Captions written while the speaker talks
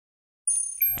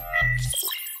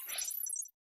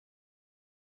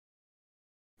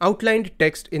Outlined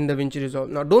text in DaVinci Resolve.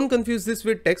 Now don't confuse this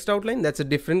with text outline, that's a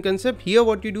different concept. Here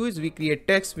what you do is we create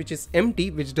text which is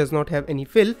empty, which does not have any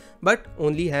fill, but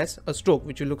only has a stroke,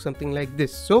 which will look something like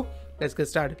this. So let's get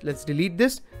started. Let's delete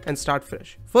this and start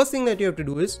fresh. First thing that you have to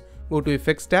do is go to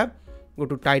Effects tab, go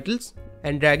to Titles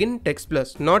and drag in Text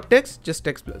Plus. Not text, just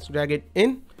Text Plus. Drag it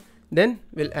in. Then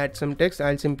we'll add some text.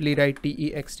 I'll simply write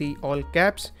TEXT all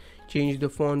caps, change the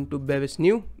font to Bevis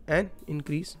New and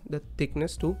increase the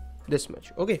thickness to this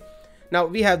much. Okay, now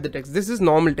we have the text. This is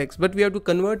normal text, but we have to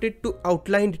convert it to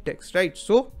outlined text, right?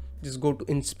 So just go to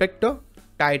Inspector,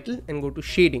 Title and go to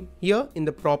Shading. Here in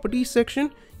the Properties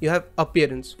section, you have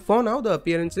Appearance. For now, the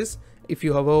appearance is, if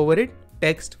you hover over it,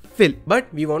 text fill,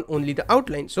 but we want only the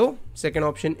outline. So second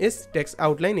option is text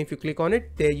outline. If you click on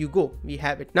it, there you go, we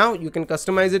have it. Now you can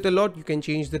customize it a lot. You can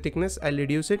change the thickness. I'll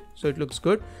reduce it so it looks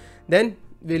good. Then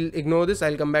we'll ignore this.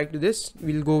 I'll come back to this.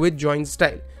 We'll go with join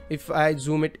style. If I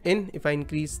zoom it in, if I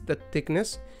increase the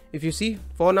thickness, if you see,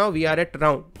 for now we are at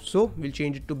round, so we'll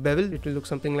change it to bevel. It will look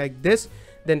something like this.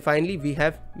 Then finally we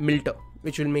have milter,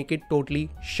 which will make it totally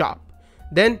sharp.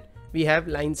 Then we have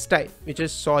line style, which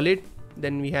is solid.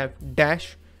 Then we have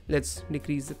dash. Let's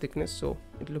decrease the thickness so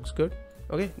it looks good.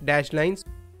 Okay, dash lines.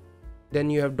 Then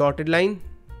you have dotted line.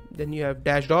 Then you have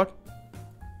dash dot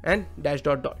and dash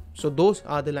dot dot. So those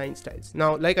are the line styles.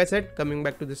 Now, like I said, coming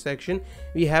back to this section,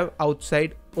 we have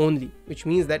outside only, which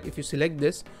means that if you select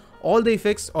this, all the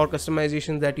effects or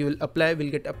customizations that you will apply will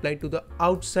get applied to the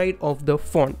outside of the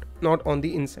font, not on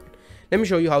the inside. Let me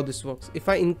show you how this works. If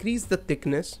I increase the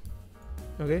thickness,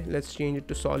 okay, let's change it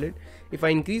to solid. If I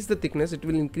increase the thickness, it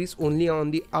will increase only on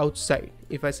the outside.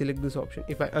 If I select this option,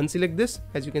 if I unselect this,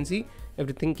 as you can see,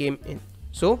 everything came in.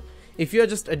 So if you are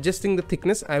just adjusting the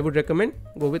thickness, I would recommend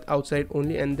go with outside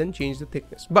only and then change the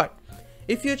thickness. But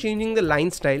if you're changing the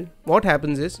line style, what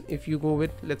happens is, if you go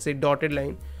with, let's say, dotted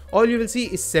line, all you will see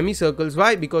is semicircles.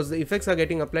 Why? Because the effects are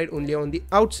getting applied only on the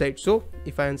outside. So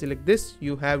if I unselect this,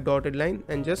 you have dotted line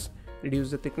and just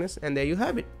reduce the thickness and there you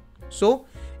have it. So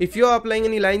if you are applying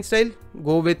any line style,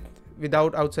 go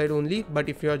without outside only. But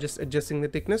if you are just adjusting the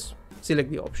thickness, select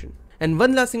the option. And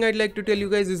one last thing I'd like to tell you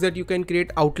guys is that you can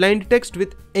create outlined text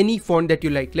with any font that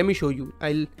you like. Let me show you.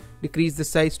 I'll decrease the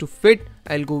size to fit.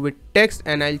 I'll go with text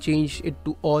and I'll change it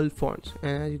to all fonts.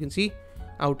 And as you can see,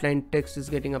 outlined text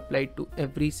is getting applied to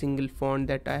every single font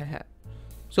that I have.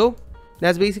 So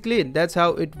that's basically it. That's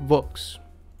how it works.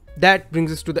 That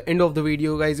brings us to the end of the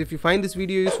video, guys. If you find this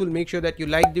video useful, make sure that you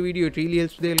like the video. It really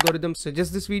helps the algorithm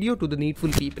suggest this video to the needful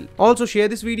people. Also share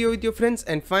this video with your friends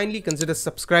and finally consider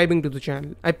subscribing to the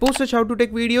channel. I post such how to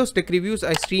tech videos, tech reviews,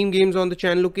 I stream games on the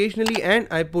channel occasionally, and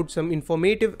I put some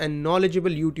informative and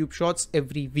knowledgeable YouTube shorts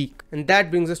every week. And that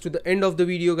brings us to the end of the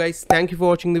video, guys. Thank you for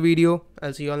watching the video.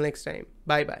 I'll see you all next time.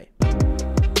 Bye bye.